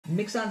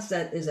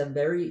Mixonset is a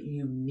very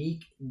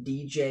unique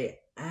DJ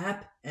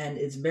app, and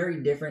it's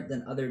very different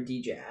than other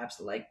DJ apps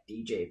like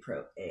DJ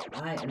Pro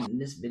AI, and in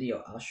this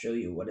video I'll show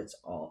you what it's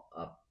all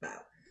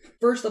about.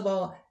 First of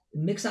all,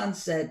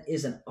 Mixonset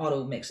is an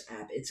auto mix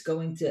app. It's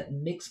going to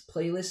mix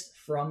playlists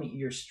from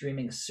your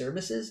streaming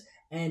services,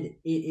 and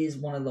it is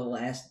one of the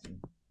last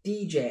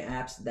DJ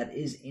apps that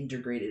is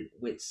integrated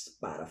with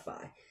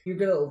Spotify. You're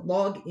going to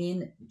log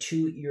in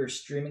to your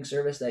streaming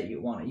service that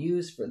you want to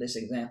use. For this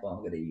example,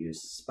 I'm going to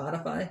use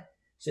Spotify.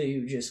 So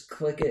you just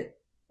click it.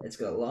 It's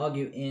going to log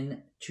you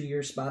in to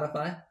your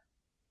Spotify.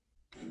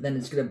 Then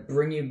it's going to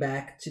bring you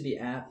back to the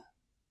app.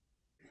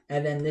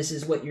 And then this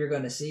is what you're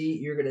going to see.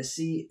 You're going to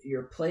see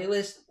your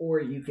playlist, or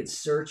you could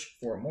search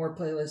for more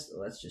playlists.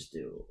 Let's just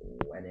do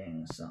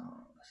wedding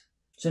songs.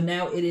 So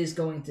now it is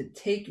going to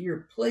take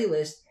your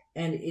playlist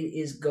and it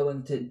is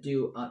going to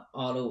do an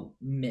auto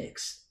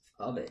mix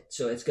of it.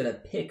 So it's going to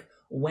pick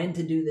when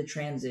to do the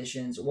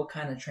transitions, what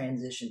kind of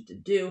transition to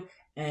do,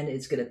 and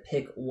it's going to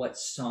pick what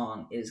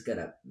song is going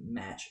to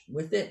match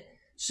with it.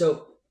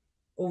 So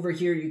over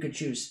here, you could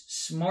choose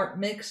Smart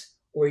Mix,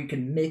 or you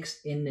can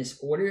mix in this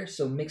order.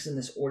 So mix in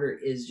this order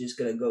is just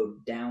going to go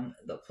down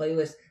the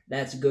playlist.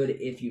 That's good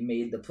if you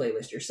made the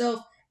playlist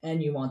yourself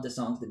and you want the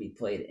songs to be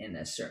played in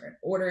a certain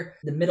order.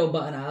 The middle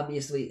button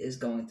obviously is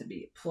going to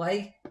be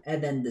play,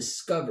 and then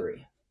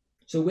discovery.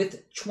 So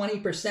with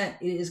 20%,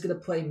 it is going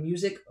to play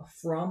music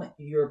from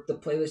the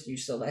playlist you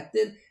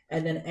selected,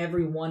 and then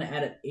every 1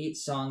 out of 8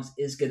 songs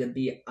is going to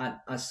be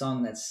a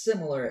song that's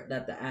similar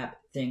that the app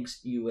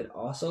thinks you would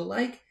also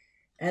like.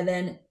 And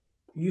then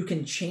you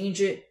can change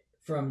it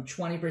from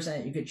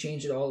 20%, you could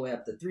change it all the way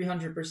up to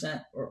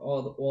 300%, or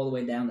all the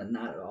way down to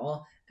not at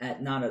all.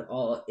 At not at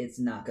all, it's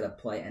not going to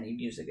play any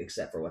music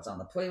except for what's on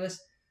the playlist.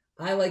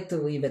 I like to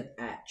leave it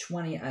at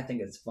 20. I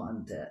think it's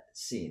fun to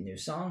see new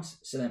songs.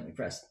 So then we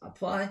press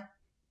apply.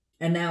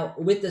 And now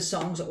with the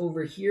songs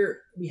over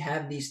here, we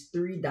have these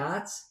 3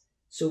 dots.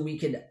 So we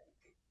could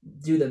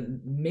do the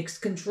mix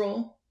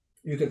control.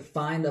 You could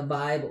find a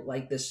vibe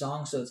like this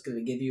song. So it's going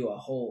to give you a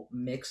whole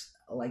mix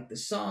like the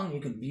song.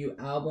 You can view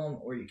album,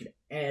 or you can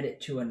add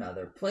it to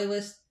another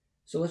playlist.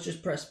 So let's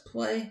just press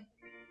play.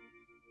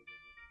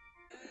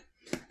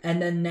 And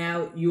then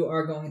now you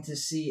are going to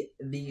see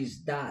these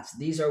dots.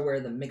 These are where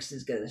the mix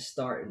is going to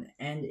start and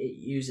end. It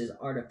uses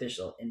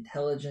artificial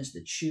intelligence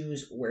to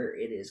choose where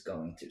it is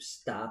going to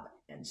stop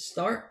and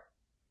start.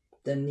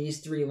 Then these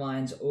 3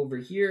 lines over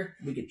here,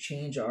 we could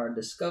change our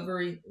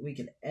discovery. We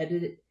can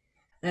edit it.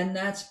 And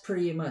that's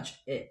pretty much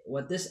it.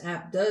 What this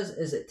app does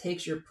is it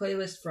takes your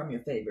playlist from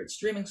your favorite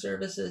streaming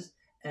services,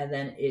 and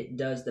then it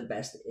does the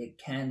best it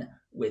can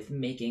with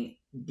making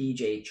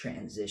DJ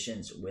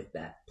transitions with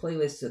that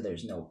playlist, so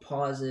there's no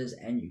pauses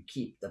and you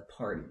keep the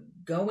party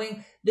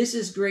going. This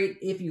is great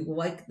if you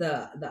like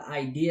the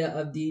idea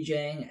of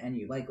DJing and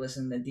you like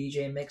listening to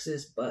DJ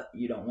mixes, but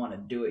you don't want to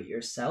do it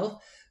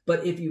yourself.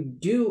 But if you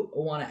do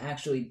want to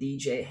actually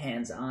DJ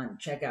hands-on,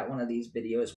 check out one of these videos